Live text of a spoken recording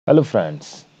Hello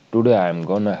friends, today I am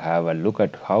gonna have a look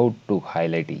at how to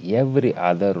highlight every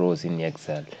other rows in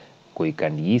Excel. Quick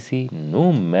and easy,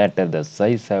 no matter the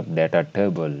size of data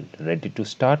table. Ready to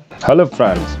start? Hello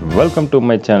friends, welcome to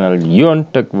my channel Yon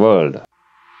Tech World.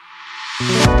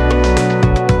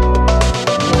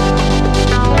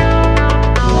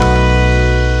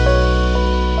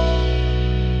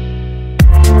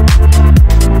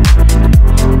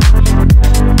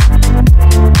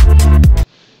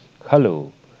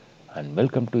 Hello and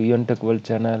welcome to Yon Tech World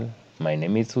channel. My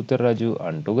name is Sutar Raju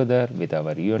and together with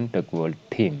our Yon Tech World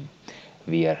team,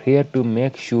 we are here to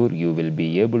make sure you will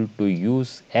be able to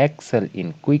use Excel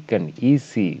in quick and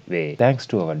easy way. Thanks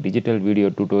to our digital video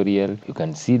tutorial, you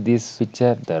can see this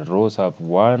picture, the rows of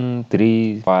 1,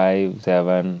 3, 5,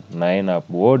 7, 9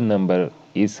 of odd number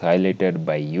is highlighted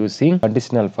by using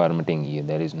conditional formatting.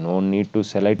 There is no need to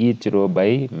select each row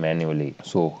by manually.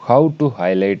 So how to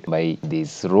highlight by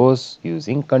these rows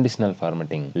using conditional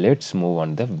formatting? Let's move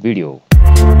on the video.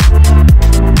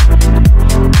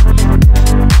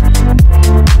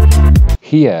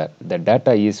 Here the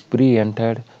data is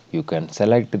pre-entered. You can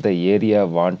select the area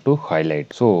want to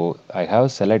highlight. So I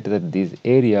have selected this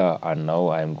area and now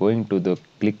I am going to the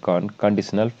click on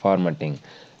conditional formatting.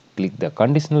 Click the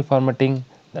conditional formatting,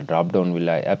 the drop down will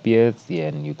appear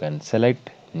and you can select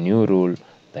new rule.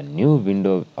 The new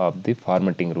window of the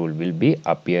formatting rule will be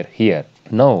appear here.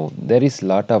 Now there is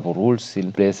lot of rules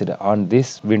placed on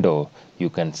this window. You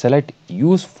can select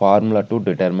use formula to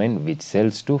determine which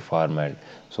cells to format.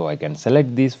 So I can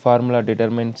select this formula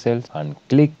determine cells and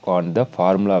click on the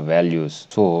formula values.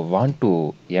 So want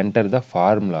to enter the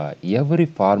formula. Every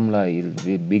formula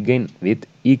will begin with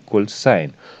equal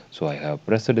sign. So I have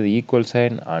pressed the equal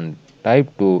sign and type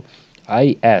to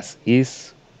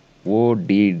is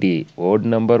odd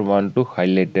number want to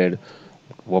highlighted,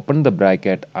 open the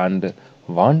bracket and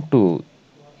want to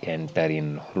enter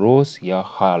in rows or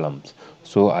columns.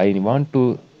 So I want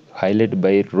to highlight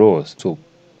by rows. So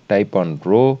type on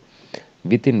row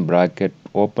within bracket,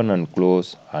 open and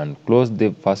close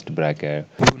the first bracket.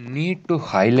 You need to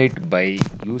highlight by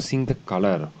using the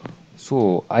color.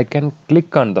 So I can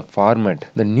click on the format.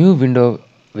 The new window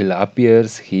will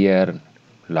appears here.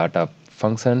 Lot of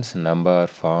functions, number,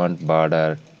 font,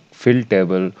 border, fill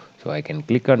table. So I can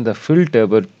click on the fill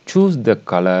table, choose the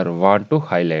color want to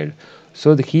highlight.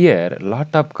 So here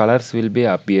lot of colors will be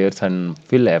appears and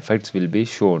fill effects will be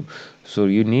shown. So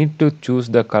you need to choose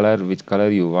the color, which color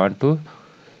you want to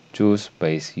choose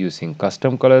by using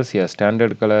custom colors or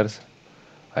standard colors.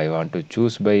 I want to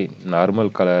choose by normal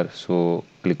color, so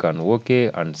click on OK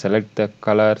and select the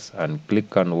colors and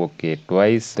click on OK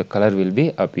twice. The color will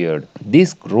be appeared.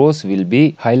 These rows will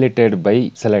be highlighted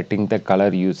by selecting the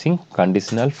color using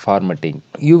conditional formatting.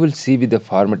 You will see with the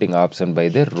formatting option by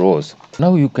the rows.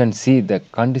 Now you can see the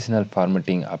conditional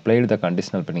formatting applied the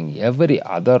conditional formatting. Every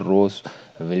other rows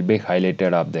will be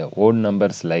highlighted of the odd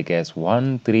numbers like as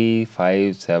 1, 3,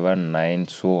 5, 7, 9,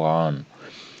 so on.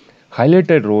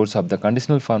 Highlighted rows of the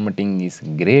conditional formatting is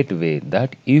great way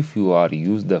that if you are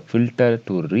use the filter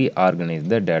to reorganize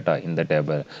the data in the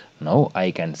table. Now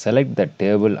I can select the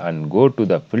table and go to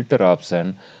the filter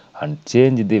option and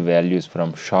change the values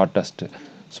from shortest,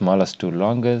 smallest to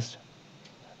longest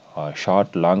or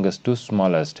short longest to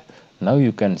smallest. Now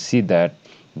you can see that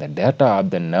the data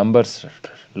of the numbers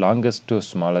longest to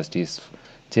smallest is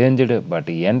changed, but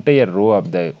the entire row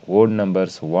of the odd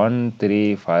numbers 1,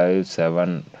 3, 5,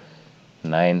 7,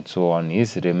 9 so on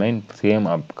is remain same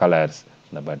of colors,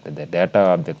 but the data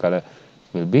of the color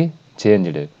will be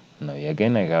changed. Now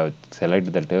again I have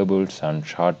select the tables and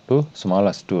short to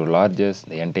smallest to largest.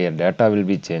 The entire data will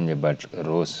be changed but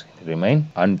rows remain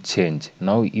unchanged.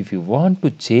 Now if you want to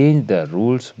change the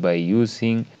rules by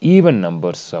using even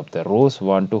numbers of the rows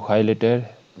want to highlight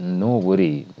it, no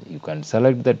worry, you can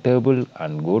select the table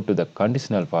and go to the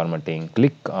conditional formatting,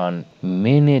 click on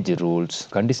manage rules.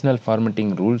 Conditional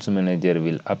formatting rules manager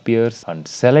will appear and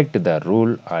select the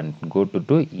rule and go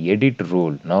to edit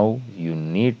rule. Now you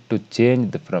need to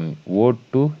change from odd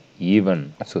to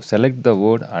even. So select the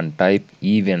word and type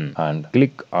even and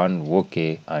click on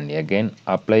OK and again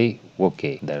apply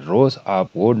OK. The rows of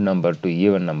odd number to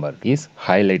even number is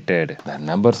highlighted. The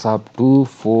numbers of 2,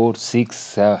 4,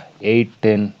 6, 8,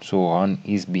 10 so on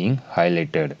is being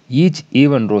highlighted. Each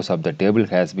even rows of the table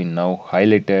has been now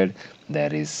highlighted.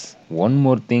 There is one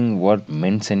more thing worth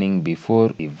mentioning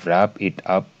before we wrap it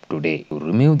up today. To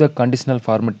remove the conditional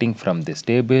formatting from this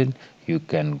table, you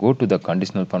can go to the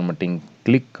conditional formatting,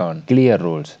 click on clear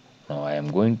rules. Now I am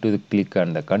going to click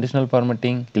on the conditional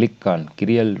formatting, click on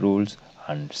clear rules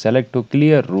and select to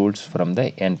clear rules from the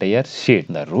entire sheet.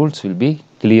 The rules will be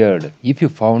cleared. If you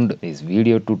found this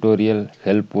video tutorial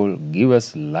helpful, give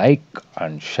us like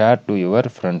and share to your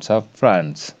friends of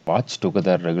friends. Watch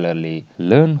together regularly.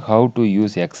 Learn how to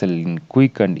use Excel in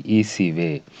quick and easy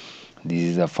way. This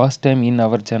is the first time in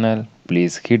our channel.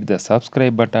 Please hit the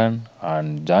subscribe button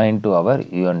and join to our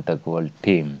Tech World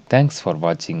team. Thanks for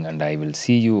watching and I will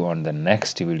see you on the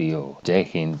next video. Jai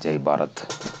Hind, Jai Bharat.